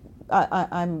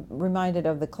 I'm reminded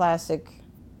of the classic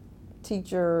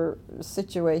teacher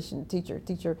situation,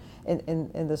 teacher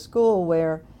in the school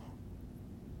where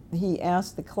he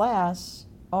asked the class,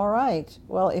 all right,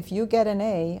 well, if you get an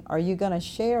A, are you going to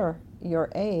share your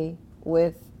A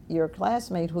with your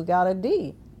classmate who got a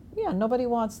D? Yeah, nobody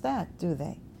wants that, do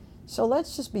they? So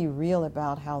let's just be real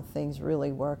about how things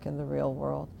really work in the real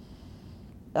world.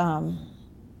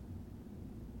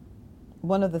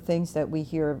 One of the things that we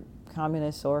hear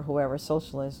communists or whoever,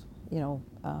 socialists, you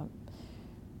know,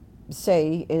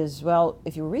 say is, well,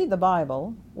 if you read the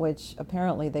Bible, which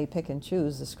apparently they pick and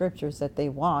choose the scriptures that they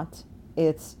want,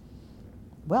 it's,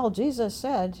 well, Jesus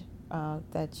said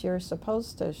that you're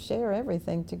supposed to share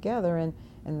everything together, and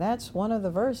that's one of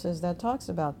the verses that talks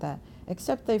about that.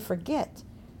 Except they forget,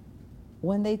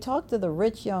 when they talk to the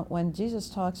when Jesus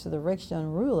talks to the rich young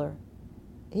ruler,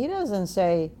 he doesn't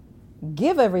say,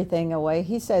 give everything away.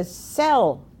 He says,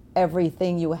 sell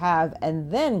everything you have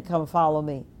and then come follow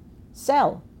me.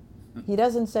 Sell. He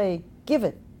doesn't say, give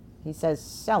it. He says,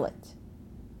 sell it.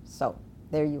 So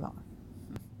there you are.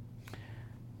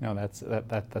 No, that's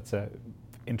a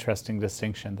interesting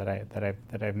distinction that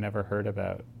I've never heard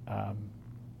about.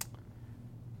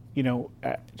 You know,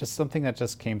 just something that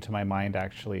just came to my mind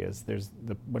actually is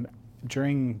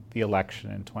during the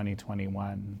election in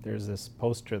 2021, there's this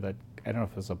poster that, I don't know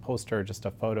if it was a poster or just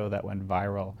a photo that went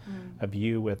viral of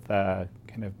you with a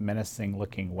kind of menacing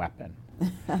looking weapon.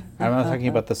 I'm not talking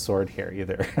about the sword here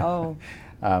either. Oh,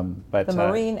 but the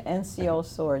Marine NCO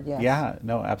sword, yes. Yeah,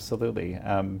 no, absolutely.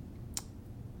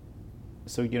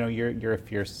 So you know, you're a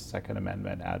fierce Second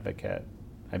Amendment advocate.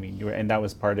 I mean, and that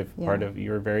was part of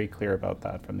you were very clear about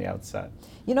that from the outset.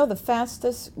 You know, the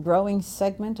fastest growing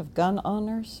segment of gun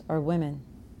owners are women,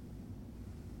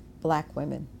 black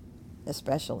women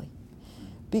especially,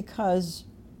 because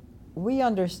we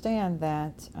understand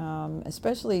that,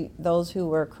 especially those who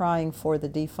were crying for the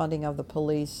defunding of the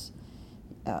police,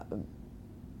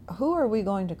 who are we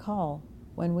going to call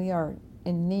when we are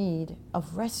in need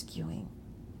of rescuing?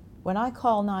 When I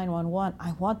call 911,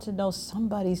 I want to know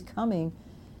somebody's coming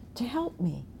to help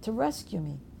me, to rescue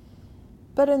me.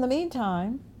 But in the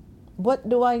meantime, what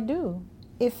do I do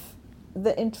if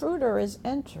the intruder is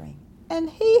entering and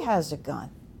he has a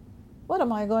gun? What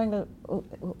am I going to,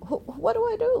 what do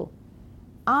I do?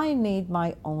 I need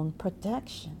my own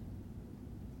protection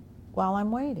while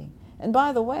I'm waiting. And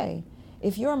by the way,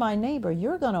 if you're my neighbor,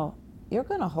 you're gonna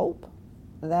hope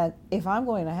that if I'm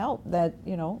going to help, that,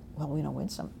 you know, well, we know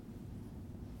Winsome.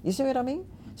 You see what I mean?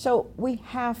 So we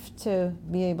have to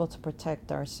be able to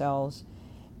protect ourselves.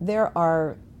 There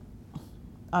are,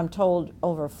 I'm told,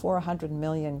 over 400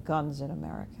 million guns in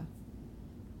America.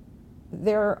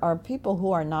 There are people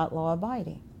who are not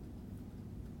law-abiding.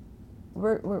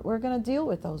 We're going to deal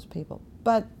with those people.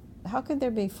 But how could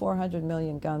there be 400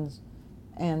 million guns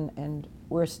and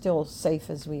we're still safe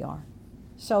as we are?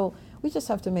 So we just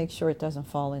have to make sure it doesn't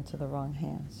fall into the wrong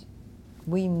hands.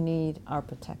 We need our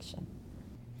protection.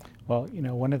 Well, you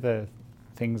know, one of the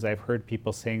things I've heard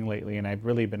people saying lately, and I've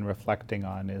really been reflecting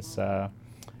on, is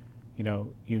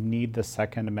you need the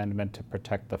Second Amendment to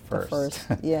protect the The First.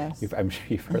 first, yes. I'm sure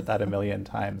you've heard that a million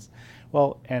times.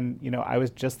 Well, and I was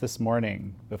just this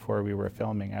morning before we were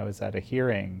filming, I was at a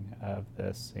hearing of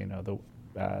this,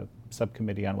 the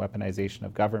subcommittee on weaponization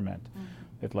of government,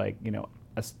 with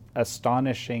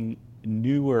astonishing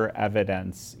newer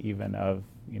evidence even of,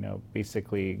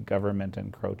 basically government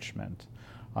encroachment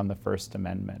on the First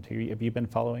Amendment. Have you been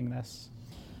following this?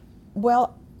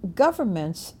 Well,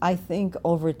 governments, I think,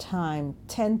 over time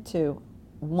tend to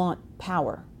want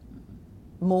power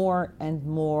more and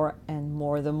more and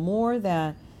more. The more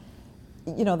that,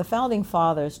 the founding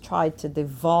fathers tried to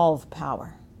devolve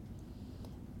power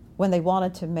when they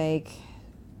wanted to make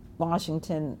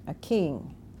Washington a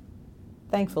king.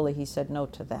 Thankfully, he said no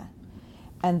to that.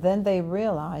 And then they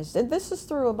realized, and this is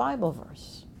through a Bible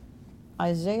verse,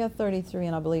 Isaiah 33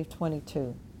 and I believe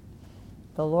 22.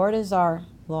 The Lord is our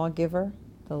lawgiver.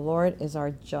 The Lord is our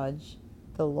judge.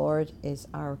 The Lord is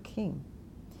our king.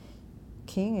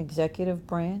 King, executive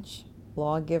branch,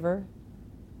 lawgiver,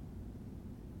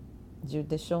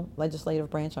 legislative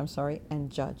branch,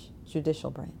 and judge, judicial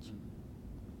branch.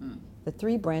 The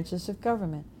three branches of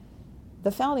government.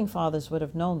 The founding fathers would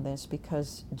have known this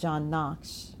because John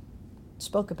Knox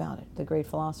spoke about it, the great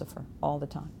philosopher, all the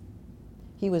time.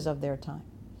 He was of their time.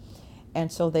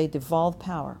 And so they devolved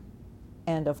power.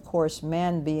 And of course,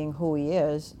 man being who he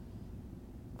is,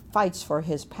 fights for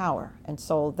his power. And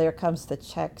so there comes the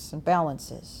checks and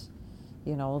balances.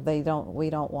 We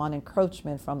don't want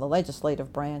encroachment from the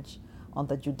legislative branch on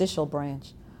the judicial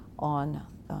branch, on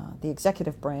the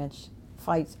executive branch,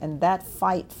 fights. And that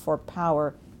fight for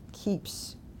power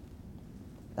keeps,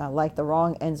 like the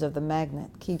wrong ends of the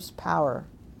magnet, keeps power,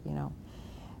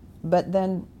 But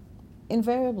then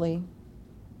invariably,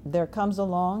 there comes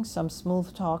along some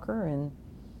smooth talker and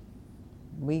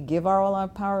we give all our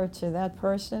power to that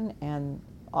person and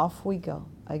off we go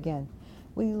again.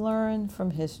 We learn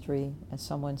from history, as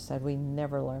someone said, we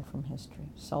never learn from history.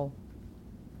 So,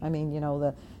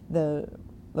 the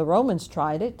Romans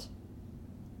tried it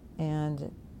and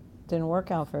it didn't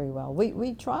work out very well.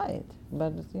 We tried,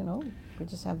 but we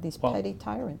just have these petty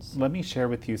tyrants. Let me share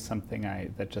with you something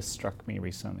that just struck me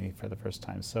recently for the first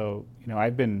time. So,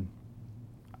 I've been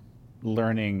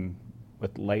learning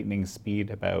with lightning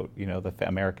speed about, the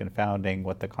American founding,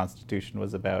 what the Constitution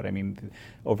was about,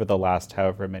 over the last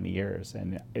however many years.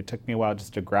 And it took me a while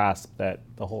just to grasp that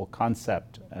the whole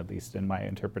concept, at least in my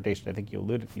interpretation, I think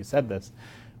you said this,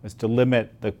 was to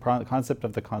limit the concept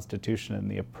of the Constitution, and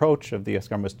the approach of the U.S.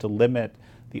 government was to limit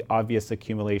the obvious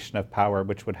accumulation of power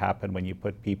which would happen when you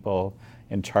put people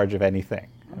in charge of anything.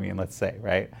 Let's say,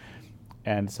 right?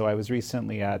 And so I was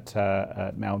recently at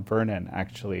Mount Vernon,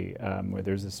 actually, where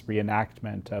there's this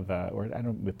reenactment of,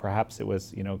 perhaps it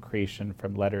was, creation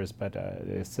from letters, but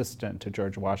the assistant to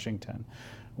George Washington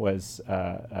was,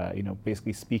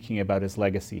 basically speaking about his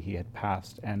legacy he had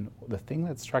passed. And the thing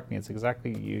that struck me is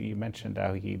exactly, you mentioned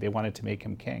how they wanted to make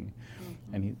him king,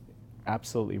 and he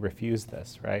absolutely refused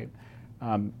this, right?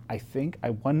 I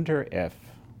wonder if,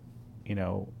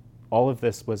 all of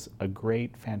this was a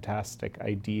great, fantastic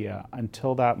idea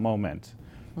until that moment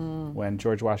when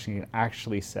George Washington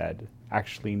actually said,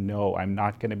 no, I'm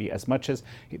not going to be, as much as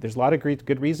there's a lot of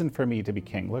good reason for me to be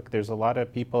king. Look, there's a lot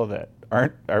of people that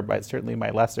are certainly my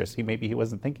lessers. Maybe he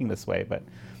wasn't thinking this way, but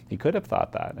he could have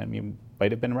thought that.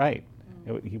 Might have been right.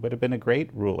 He would have been a great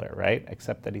ruler, right?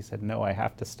 Except that he said, no, I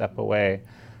have to step away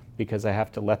because I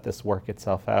have to let this work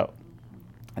itself out.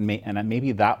 And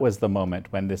maybe that was the moment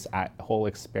when this whole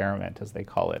experiment, as they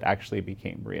call it, actually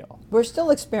became real. We're still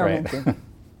experimenting, right?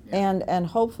 and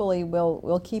hopefully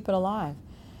we'll keep it alive.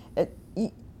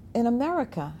 In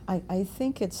America, I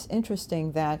think it's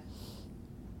interesting that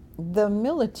the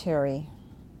military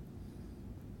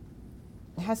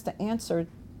has to answer,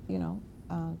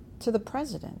 to the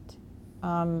president,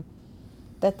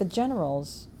 that the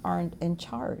generals aren't in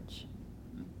charge.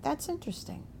 That's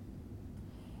interesting.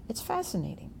 It's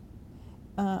fascinating.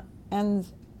 And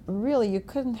really, you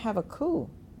couldn't have a coup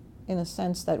in a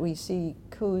sense that we see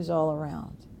coups all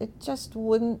around. It just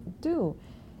wouldn't do.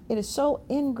 It is so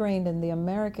ingrained in the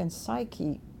American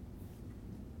psyche.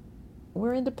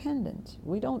 We're independent.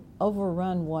 We don't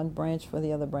overrun one branch for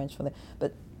the other branch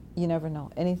but you never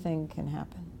know. Anything can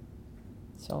happen.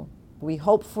 So we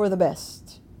hope for the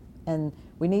best. And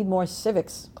we need more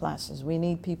civics classes. We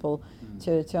need people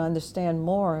to understand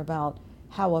more about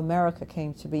how America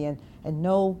came to be, and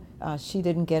know she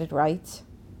didn't get it right.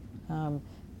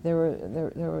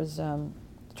 There was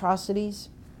atrocities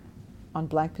on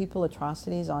black people,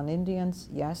 atrocities on Indians,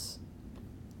 yes.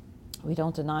 We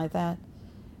don't deny that.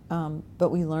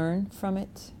 But we learn from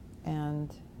it,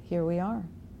 and here we are.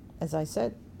 as I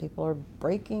said, people are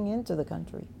breaking into the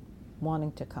country,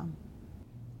 wanting to come.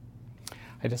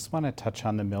 I just want to touch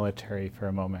on the military for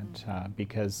a moment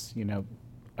because,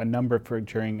 a number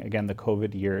during, again, the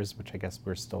COVID years, which I guess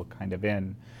we're still kind of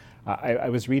in, I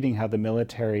was reading how the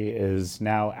military is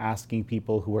now asking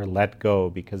people who are let go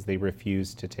because they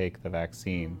refuse to take the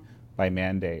vaccine by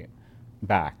mandate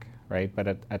back, right?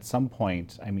 But at some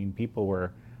point, I mean, people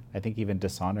were, I think, even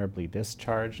dishonorably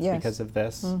discharged because of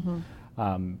this.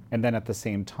 And then at the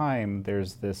same time,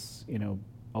 there's this,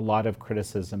 a lot of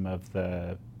criticism of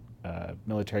the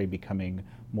military becoming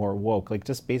more woke, like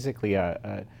just basically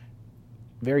a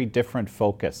very different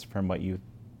focus from what you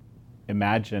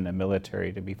imagine a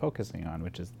military to be focusing on,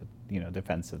 which is the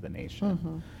defense of the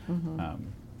nation.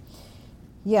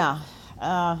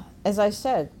 As I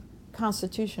said,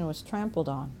 Constitution was trampled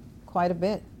on quite a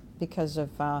bit because of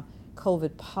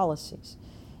COVID policies.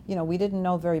 We didn't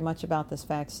know very much about this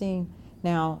vaccine.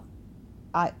 Now,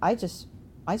 I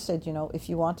said, if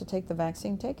you want to take the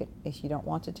vaccine, take it. If you don't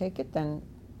want to take it, then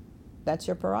that's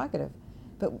your prerogative.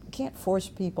 But we can't force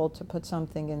people to put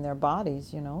something in their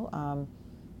bodies,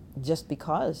 just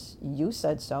because you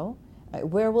said so.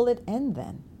 Where will it end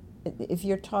then? If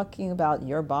you're talking about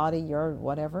your body, your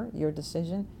whatever, your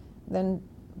decision, then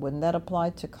wouldn't that apply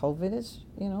to COVID as,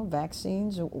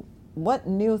 vaccines? What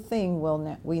new thing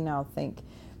will we now think?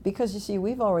 Because you see,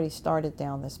 we've already started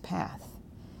down this path.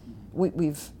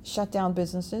 We've shut down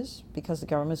businesses because the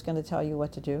government's going to tell you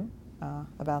what to do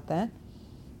about that.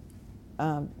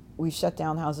 We've shut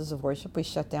down houses of worship. We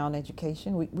shut down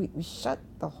education. We shut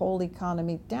the whole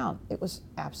economy down. It was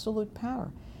absolute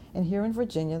power. And here in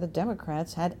Virginia, the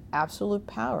Democrats had absolute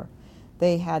power.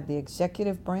 They had the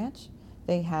executive branch.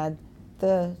 They had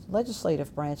the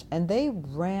legislative branch. And they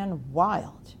ran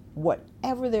wild.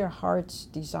 Whatever their hearts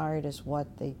desired is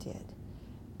what they did.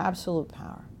 Absolute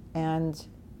power. And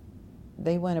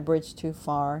they went a bridge too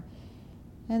far.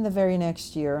 And the very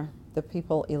next year, the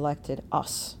people elected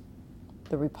us,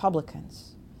 the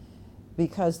Republicans,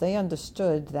 because they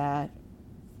understood that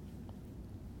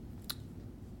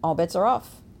all bets are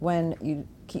off. When you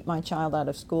keep my child out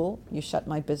of school, you shut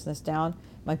my business down,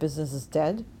 my business is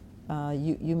dead.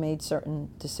 You made certain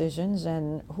decisions,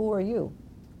 and who are you?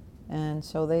 And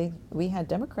so we had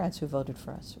Democrats who voted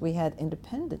for us. We had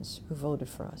independents who voted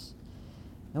for us.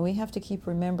 And we have to keep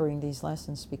remembering these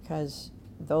lessons, because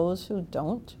those who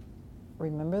don't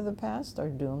remember the past are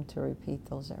doomed to repeat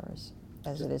those errors,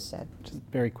 as it is said. Just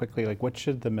very quickly, what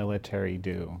should the military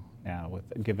do now,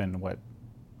 given what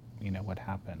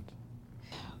happened?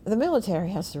 The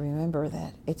military has to remember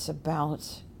that it's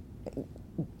about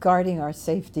guarding our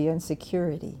safety and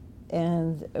security.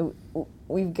 And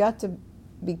we've got to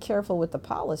be careful with the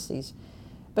policies.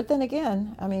 But then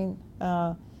again,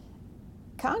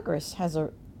 Congress has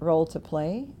a role to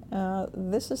play.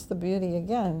 This is the beauty,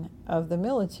 again, of the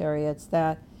military. It's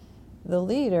that the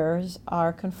leaders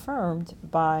are confirmed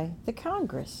by the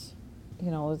Congress.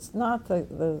 It's not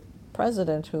the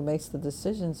president who makes the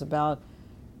decisions about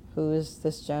who is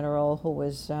this general, who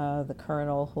is the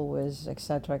colonel, who is et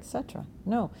cetera, et cetera.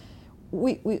 No,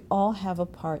 we all have a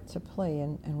part to play,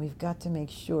 and we've got to make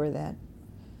sure that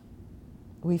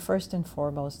we first and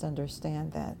foremost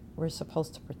understand that we're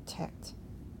supposed to protect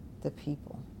the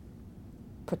people.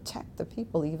 Protect the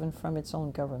people even from its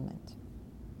own government.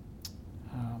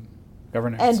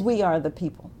 Governor. And we are the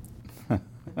people.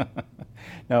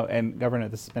 No, and Governor,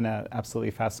 this has been an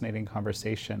absolutely fascinating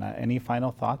conversation. Any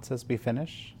final thoughts as we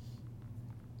finish?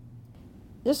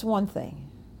 Just one thing.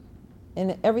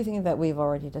 In everything that we've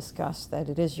already discussed, that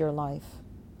it is your life.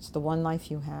 It's the one life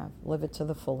you have. Live it to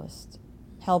the fullest.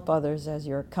 Help others as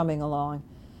you're coming along.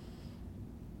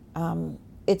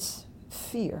 It's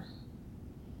fear.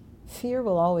 Fear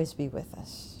will always be with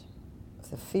us.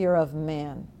 The fear of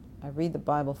man. I read the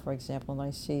Bible, for example, and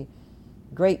I see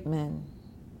great men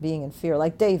being in fear,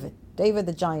 like David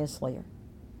the giant slayer.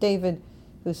 David,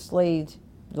 who slayed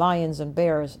lions and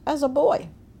bears as a boy,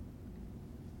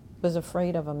 was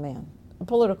afraid of a man, a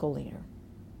political leader,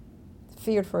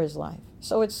 feared for his life.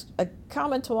 So it's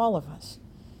common to all of us.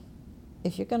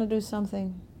 If you're going to do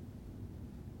something,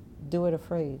 do it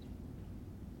afraid.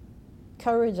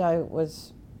 Courage, I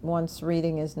was once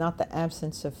reading, is not the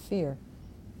absence of fear.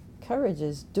 Courage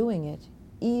is doing it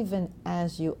even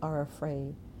as you are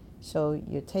afraid. So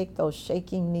you take those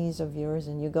shaking knees of yours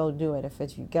and you go do it. If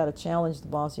you've got to challenge the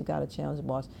boss, you've got to challenge the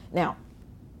boss. Now,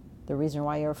 the reason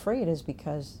why you're afraid is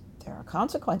because there are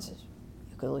consequences.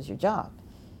 You could lose your job.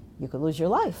 You could lose your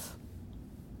life.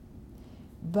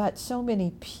 But so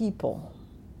many people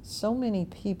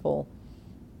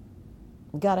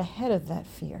got ahead of that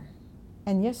fear.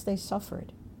 And yes, they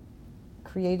suffered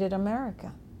created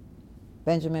America.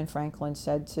 Benjamin Franklin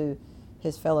said to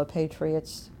his fellow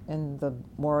patriots in the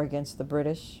war against the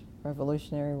British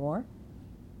Revolutionary War,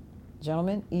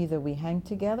 "Gentlemen, either we hang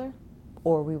together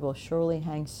or we will surely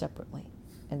hang separately."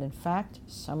 And in fact,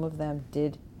 some of them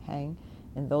did hang,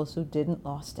 and those who didn't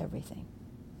lost everything.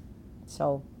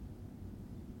 So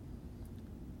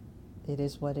it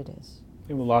is what it is.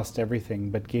 We lost everything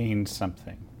but gained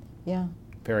something. Yeah.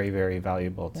 Very, very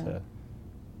valuable to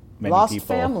many Lost people.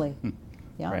 family.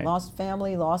 Yeah, Right. lost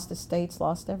family, lost estates,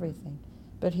 lost everything.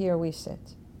 But here we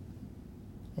sit.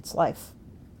 It's life.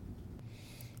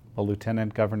 Well,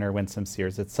 Lieutenant Governor Winsome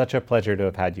Sears, it's such a pleasure to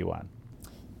have had you on.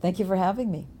 Thank you for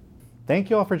having me. Thank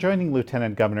you all for joining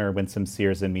Lieutenant Governor Winsome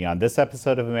Sears and me on this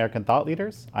episode of American Thought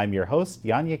Leaders. I'm your host,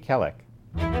 Yanya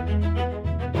Kellick.